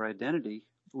that that's our identity,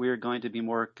 we are going to be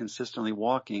more consistently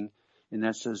walking in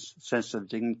that sense of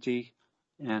dignity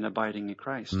and abiding in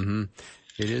Christ. Mm-hmm.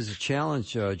 It is a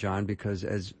challenge, John, because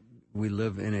as we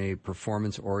live in a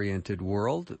performance-oriented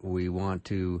world, we want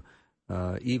to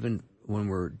even when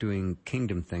we're doing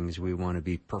kingdom things, we want to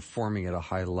be performing at a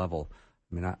high level.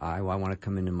 I mean, I want to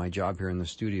come into my job here in the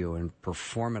studio and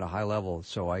perform at a high level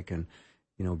so I can,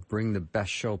 bring the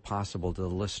best show possible to the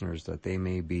listeners, that they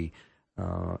may be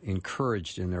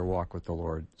encouraged in their walk with the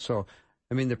Lord. So,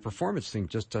 I mean, the performance thing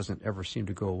just doesn't ever seem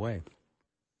to go away.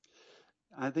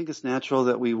 I think it's natural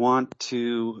that we want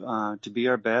to be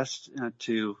our best,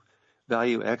 to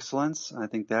value excellence. I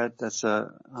think that's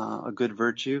a good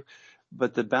virtue.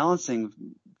 But the balancing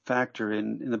factor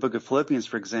in the book of Philippians,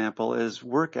 for example, is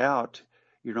work out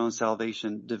your own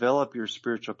salvation, develop your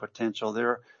spiritual potential.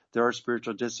 There are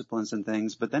spiritual disciplines and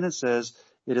things, but then it says,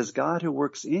 it is God who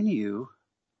works in you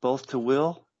both to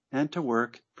will and to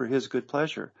work for his good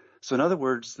pleasure. So in other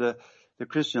words, the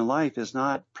Christian life is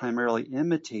not primarily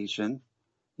imitation,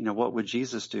 what would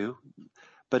Jesus do?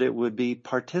 But it would be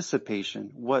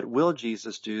participation. What will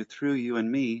Jesus do through you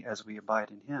and me as we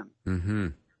abide in him? Mm-hmm.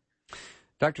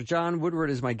 Dr. John Woodward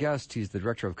is my guest. He's the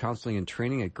Director of Counseling and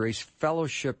Training at Grace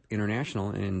Fellowship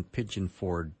International in Pigeon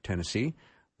Forge, Tennessee.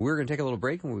 We're going to take a little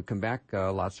break, and when we come back,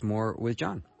 lots more with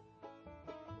John.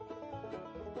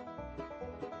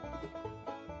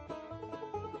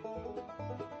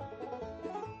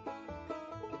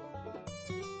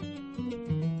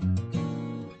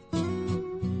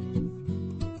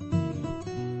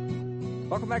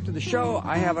 Welcome back to the show.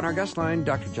 I have on our guest line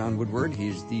Dr. John Woodward.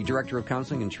 He's the Director of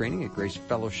Counseling and Training at Grace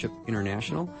Fellowship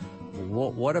International.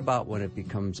 What about when it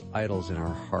becomes idols in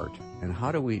our heart? And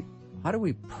how do we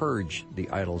purge the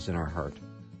idols in our heart?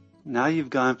 Now you've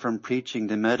gone from preaching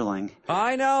to meddling.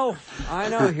 I know.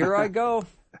 Here I go.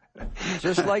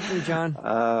 Just like me, John.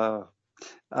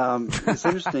 It's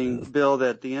interesting, Bill, that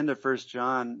at the end of 1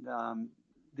 John,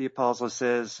 the apostle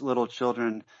says, little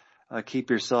children, keep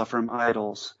yourself from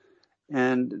idols.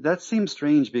 And that seems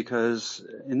strange because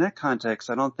in that context,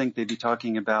 I don't think they'd be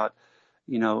talking about,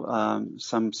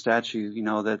 some statue,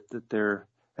 that they're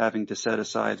having to set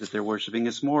aside, that they're worshiping.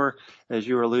 It's more, as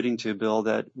you were alluding to, Bill,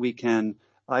 that we can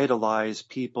idolize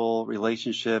people,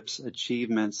 relationships,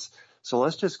 achievements. So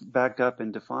let's just back up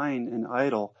and define an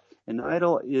idol. An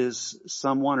idol is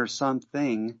someone or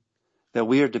something that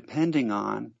we are depending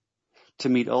on to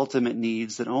meet ultimate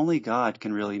needs that only God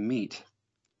can really meet.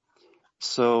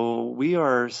 So we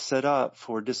are set up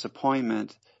for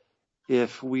disappointment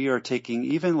if we are taking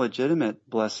even legitimate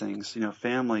blessings,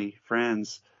 family,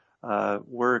 friends,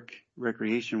 work,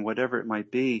 recreation, whatever it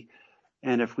might be,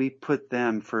 and if we put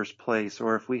them first place,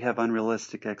 or if we have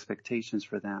unrealistic expectations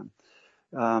for them.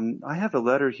 I have a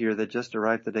letter here that just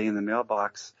arrived today in the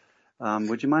mailbox.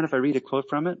 Would you mind if I read a quote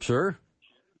from it? Sure.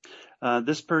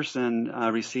 This person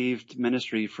received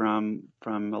ministry from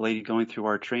a lady going through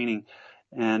our training.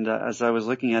 And as I was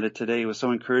looking at it today, it was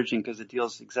so encouraging because it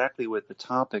deals exactly with the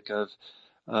topic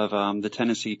of the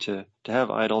tendency to have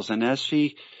idols. And as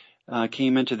she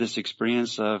came into this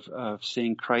experience of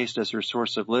seeing Christ as her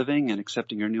source of living and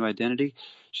accepting her new identity,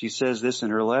 she says this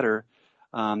in her letter.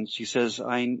 She says,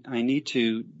 I need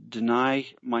to deny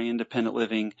my independent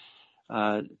living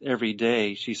every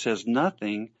day. She says,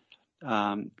 nothing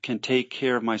can take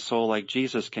care of my soul like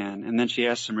Jesus can. And then she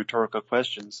asks some rhetorical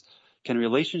questions. Can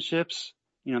relationships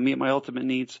meet my ultimate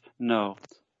needs? No.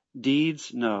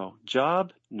 Deeds? No.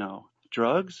 Job? No.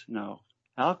 Drugs? No.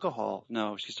 Alcohol?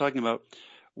 No. She's talking about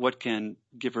what can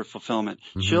give her fulfillment.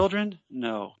 Mm-hmm. Children?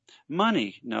 No.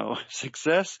 Money? No.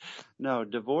 Success? No.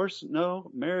 Divorce? No.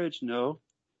 Marriage? No.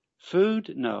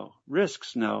 Food? No.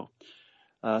 Risks? No.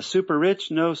 Super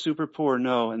rich? No. Super poor?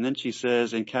 No. And then she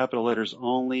says in capital letters,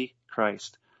 only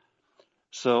Christ.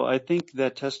 So I think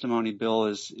that testimony, Bill,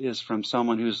 is from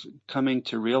someone who's coming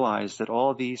to realize that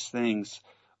all these things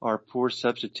are poor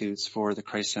substitutes for the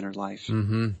Christ-centered life.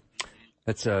 Mm-hmm.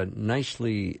 That's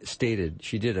nicely stated.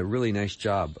 She did a really nice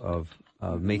job of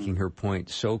making her point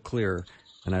so clear,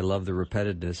 and I love the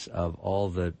repetitiveness of all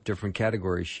the different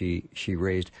categories she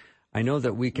raised. I know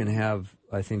that we can have,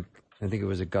 I think it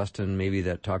was Augustine maybe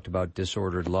that talked about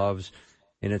disordered loves,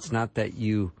 and it's not that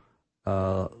you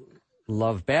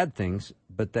love bad things,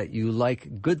 but that you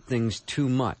like good things too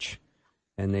much,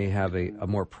 and they have a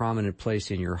more prominent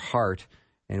place in your heart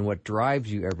and what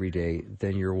drives you every day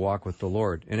than your walk with the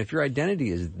Lord. And if your identity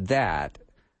is that,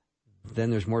 then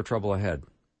there's more trouble ahead.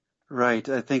 Right.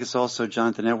 I think it's also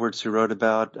Jonathan Edwards who wrote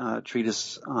about a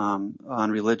treatise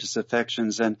on religious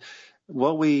affections. And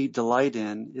what we delight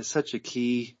in is such a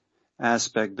key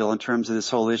aspect, Bill, in terms of this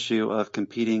whole issue of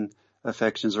competing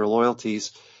affections or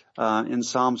loyalties. In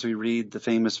Psalms, we read the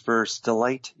famous verse,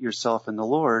 delight yourself in the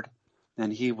Lord,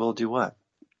 and he will do what?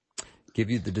 Give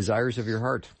you the desires of your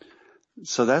heart.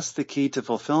 So that's the key to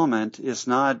fulfillment. It's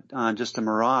not just a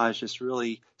mirage. It's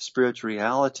really spiritual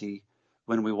reality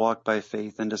when we walk by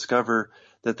faith and discover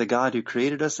that the God who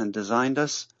created us and designed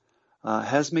us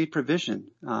has made provision,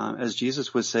 as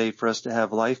Jesus would say, for us to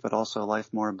have life, but also life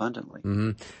more abundantly.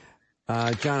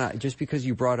 Mm-hmm. John, just because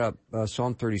you brought up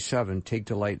Psalm 37, take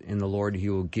delight in the Lord, he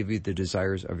will give you the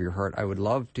desires of your heart. I would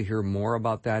love to hear more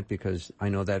about that, because I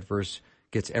know that verse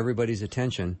gets everybody's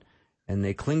attention, and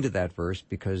they cling to that verse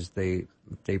because they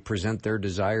present their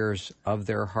desires of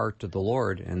their heart to the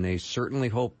Lord, and they certainly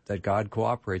hope that God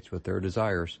cooperates with their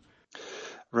desires.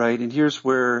 Right, and here's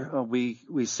where we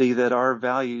see that our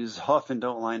values often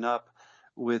don't line up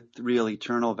with real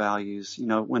eternal values. You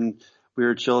know, when we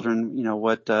were children, you know,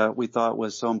 what we thought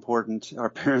was so important, our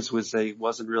parents would say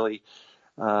wasn't really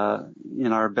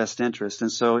in our best interest.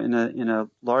 And so in a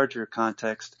larger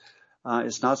context,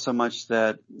 it's not so much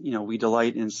that, you know, we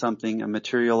delight in something, a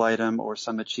material item or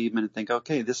some achievement, and think,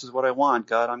 okay, this is what I want,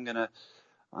 God, I'm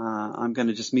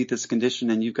gonna just meet this condition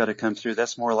and you've got to come through.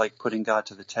 That's more like putting God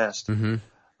to the test. Mm-hmm.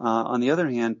 On the other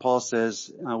hand, Paul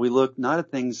says, we look not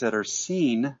at things that are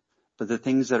seen, but the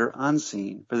things that are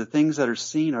unseen. For the things that are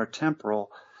seen are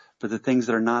temporal, but the things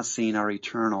that are not seen are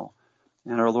eternal.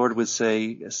 And our Lord would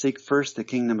say, seek first the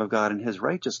kingdom of God and his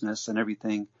righteousness, and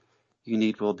everything you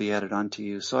need will be added unto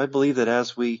you. So I believe that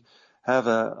as we have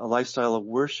a lifestyle of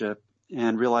worship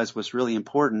and realize what's really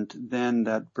important, then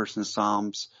that verse in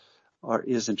Psalms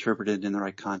is interpreted in the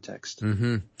right context.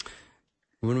 Mm-hmm.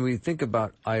 When we think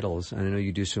about idols, and I know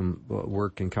you do some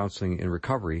work in counseling and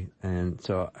recovery, and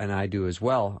I do as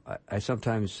well, I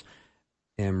sometimes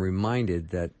am reminded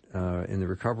that in the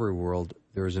recovery world,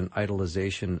 there's an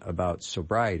idolization about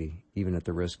sobriety, even at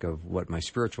the risk of what my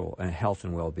spiritual health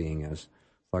and well-being is.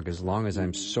 Like, as long as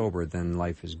I'm sober, then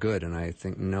life is good. And I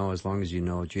think, no, as long as you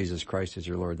know Jesus Christ is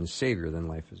your Lord and Savior, then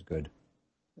life is good.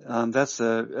 That's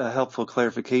a helpful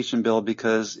clarification, Bill,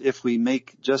 because if we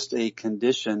make just a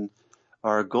condition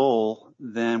our goal,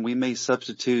 then we may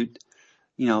substitute,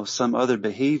 you know, some other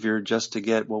behavior just to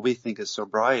get what we think is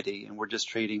sobriety, and we're just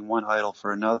trading one idol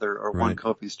for another, or right. one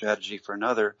coping strategy for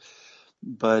another.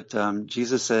 But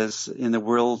Jesus says, in the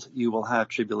world you will have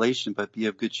tribulation, but be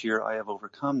of good cheer, I have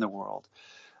overcome the world.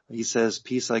 He says,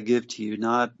 peace I give to you,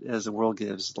 not as the world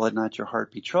gives. Let not your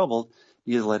heart be troubled,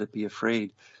 neither let it be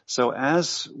afraid. So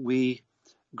as we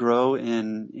grow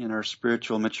in our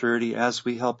spiritual maturity, as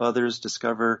we help others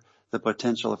discover the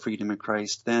potential of freedom in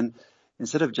Christ, then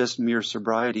instead of just mere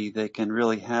sobriety, they can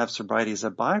really have sobriety as a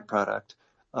byproduct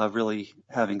of really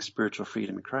having spiritual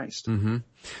freedom in Christ. Mm-hmm.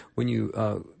 When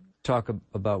you talk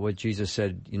about what Jesus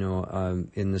said, you know,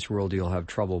 in this world you'll have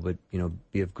trouble, but, you know,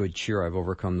 be of good cheer, I've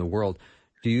overcome the world.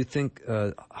 Do you think,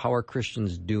 how are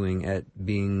Christians doing at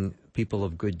being people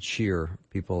of good cheer,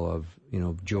 people of, you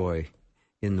know, joy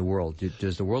in the world?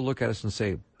 Does the world look at us and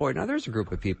say, boy, now there's a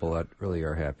group of people that really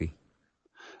are happy?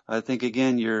 I think,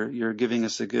 again, you're giving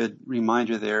us a good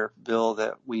reminder there, Bill,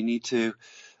 that we need to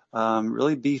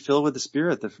really be filled with the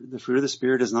Spirit. The fruit of the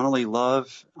Spirit is not only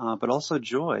love, but also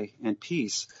joy and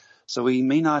peace. So we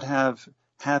may not have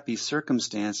happy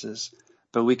circumstances,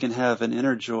 but we can have an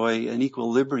inner joy, an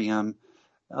equilibrium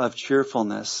of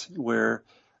cheerfulness where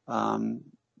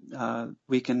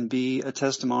we can be a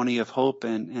testimony of hope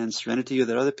and serenity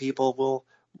that other people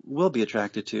will be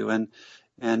attracted to.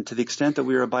 And to the extent that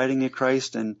we are abiding in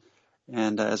Christ and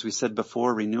as we said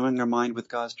before, renewing our mind with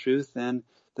God's truth, then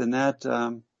that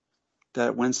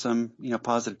winsome, you know,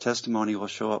 positive testimony will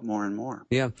show up more and more.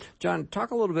 Yeah. John,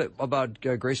 talk a little bit about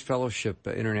Grace Fellowship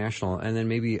International, and then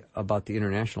maybe about the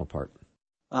international part.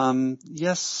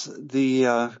 Yes,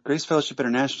 the Grace Fellowship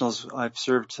Internationals, I've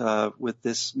served with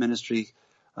this ministry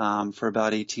for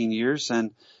about 18 years,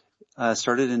 and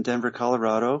started in Denver,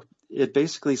 Colorado. It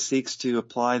basically seeks to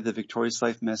apply the victorious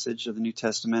life message of the New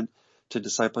Testament to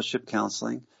discipleship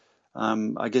counseling.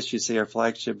 I guess you'd say our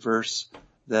flagship verse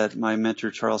that my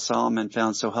mentor Charles Solomon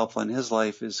found so helpful in his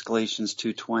life is Galatians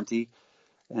 2:20.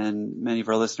 And many of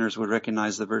our listeners would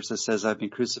recognize the verse that says, I've been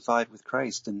crucified with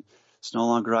Christ, and it's no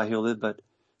longer I who live, but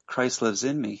Christ lives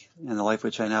in me. And the life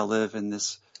which I now live in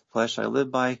this flesh, I live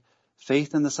by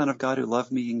faith in the Son of God who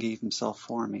loved me and gave himself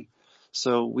for me.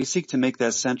 So we seek to make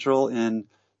that central in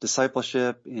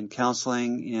discipleship, in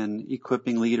counseling, in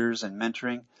equipping leaders and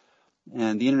mentoring.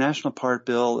 And the international part,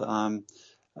 Bill,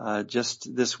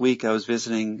 just this week I was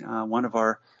visiting one of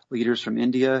our leaders from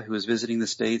India who was visiting the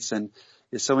States, and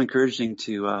it's so encouraging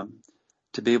to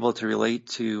be able to relate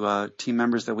to team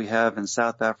members that we have in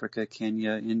South Africa,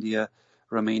 Kenya, India,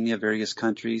 Romania, various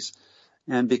countries.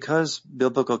 And because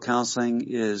biblical counseling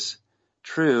is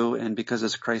true and because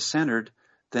it's Christ-centered,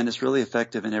 then it's really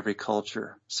effective in every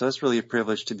culture. So it's really a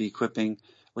privilege to be equipping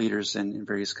leaders in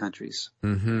various countries.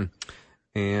 Mm-hmm.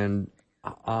 And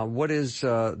What is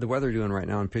the weather doing right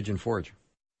now in Pigeon Forge?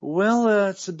 Well,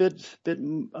 it's a bit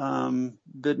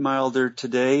milder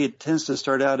today. It tends to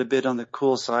start out a bit on the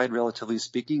cool side, relatively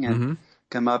speaking, and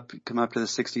come up to the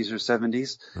 60s or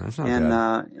 70s. That's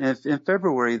not bad. In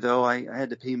February, though, I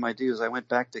had to pay my dues. I went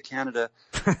back to Canada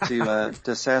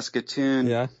to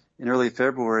Saskatoon in early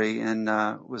February and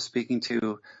was speaking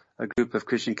to a group of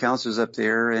Christian counselors up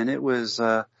there, and it was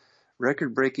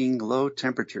record-breaking low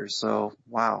temperatures. So,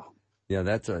 wow. Yeah,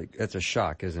 that's a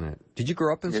shock, isn't it? Did you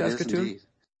grow up in Saskatoon? It is indeed.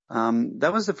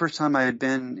 That was the first time I had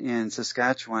been in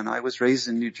Saskatchewan. I was raised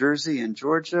in New Jersey and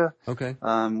Georgia. Okay.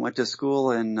 Went to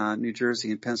school in New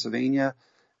Jersey and Pennsylvania.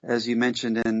 As you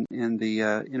mentioned in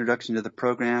the introduction to the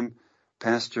program,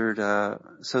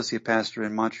 associate pastor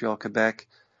in Montreal, Quebec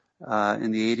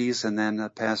in the 80s, and then a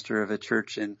pastor of a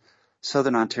church in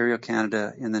Southern Ontario,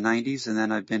 Canada in the 90s, and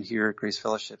then I've been here at Grace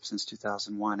Fellowship since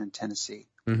 2001 in Tennessee.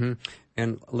 Mm-hmm.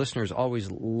 And listeners always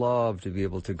love to be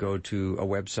able to go to a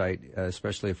website,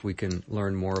 especially if we can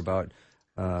learn more about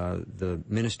the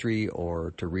ministry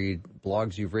or to read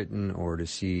blogs you've written or to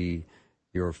see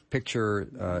your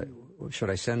picture. Should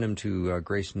I send them to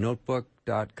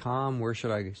gracenotebook.com? Where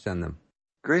should I send them?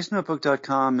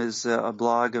 Gracenotebook.com is a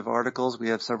blog of articles. We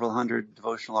have several hundred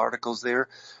devotional articles there.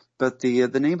 But the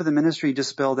name of the ministry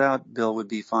just spelled out, Bill, would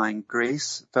be fine.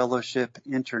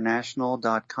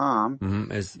 GraceFellowshipInternational.com.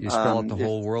 Mm-hmm. As you spell out the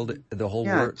whole word,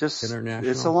 international?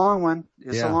 It's a long one.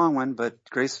 A long one, but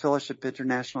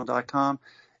GraceFellowshipInternational.com.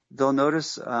 They'll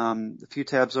notice a few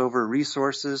tabs over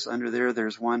resources. Under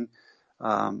there's one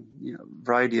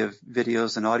variety of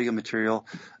videos and audio material.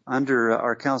 Under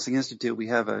our Counseling Institute, we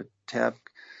have a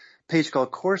page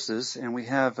called Courses, and we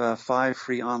have 5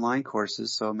 free online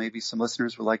courses. So maybe some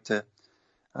listeners would like to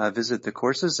visit the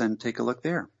courses and take a look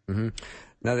there. Mm-hmm.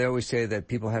 Now, they always say that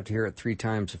people have to hear it 3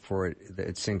 times before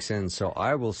it sinks in. So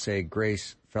I will say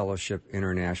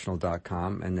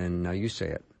GraceFellowshipInternational.com, and then you say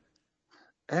it.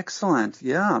 Excellent.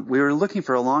 Yeah. We were looking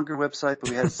for a longer website, but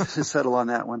we had to settle on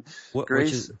that one.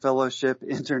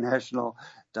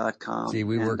 GraceFellowshipInternational.com. See,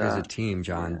 we work as a team,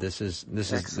 John. Yeah.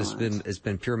 It's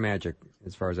been pure magic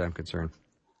as far as I'm concerned.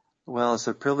 Well, it's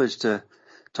a privilege to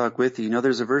talk with you. You know,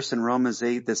 there's a verse in Romans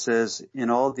 8 that says, "In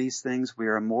all these things we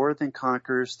are more than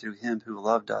conquerors through him who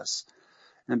loved us."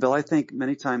 And Bill, I think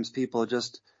many times people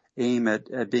just aim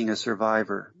at being a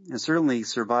survivor. And certainly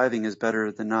surviving is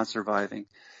better than not surviving.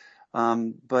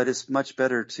 But it's much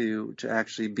better to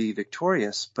actually be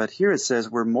victorious. But here it says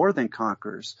we're more than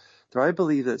conquerors. So I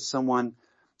believe that someone,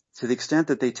 to the extent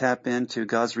that they tap into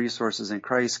God's resources in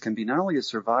Christ, can be not only a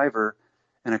survivor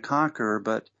and a conqueror,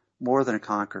 but more than a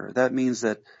conqueror. That means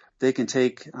that they can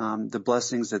take the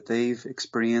blessings that they've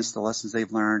experienced, the lessons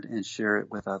they've learned, and share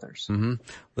it with others. Mm-hmm.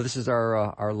 Well, this is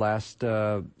our last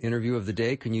interview of the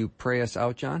day. Can you pray us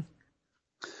out, John?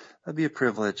 That'd be a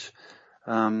privilege.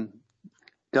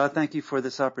 God, thank you for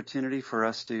this opportunity for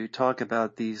us to talk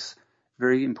about these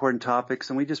very important topics.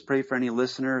 And we just pray for any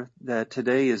listener that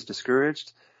today is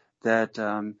discouraged, that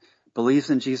believes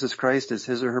in Jesus Christ as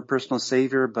his or her personal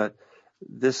Savior, but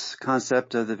this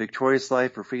concept of the victorious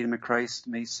life or freedom in Christ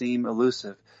may seem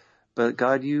elusive. But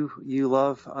God, you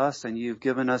love us and you've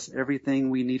given us everything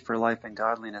we need for life and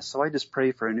godliness. So I just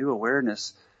pray for a new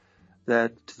awareness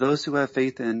that to those who have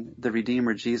faith in the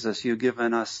Redeemer Jesus, you've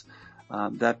given us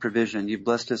that provision. You've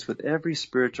blessed us with every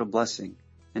spiritual blessing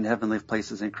in heavenly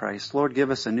places in Christ. Lord,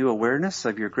 give us a new awareness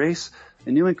of your grace,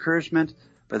 a new encouragement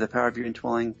by the power of your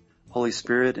indwelling Holy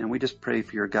Spirit. And we just pray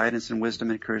for your guidance and wisdom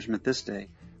and encouragement this day.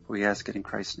 We ask it in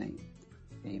Christ's name.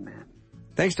 Amen.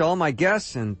 Thanks to all my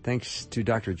guests, and thanks to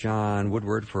Dr. John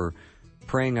Woodward for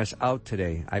praying us out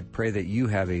today. I pray that you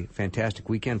have a fantastic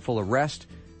weekend full of rest.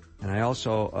 And I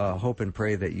also hope and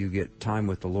pray that you get time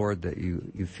with the Lord, that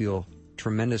you feel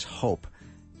tremendous hope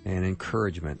and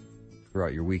encouragement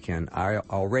throughout your weekend. I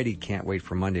already can't wait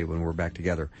for Monday when we're back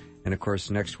together. And, of course,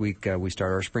 next week we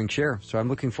start our spring share. So I'm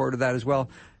looking forward to that as well.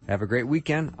 Have a great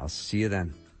weekend. I'll see you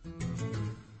then.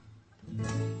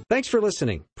 Thanks for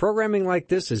listening. Programming like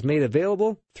this is made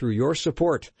available through your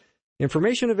support.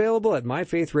 Information available at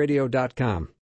myfaithradio.com.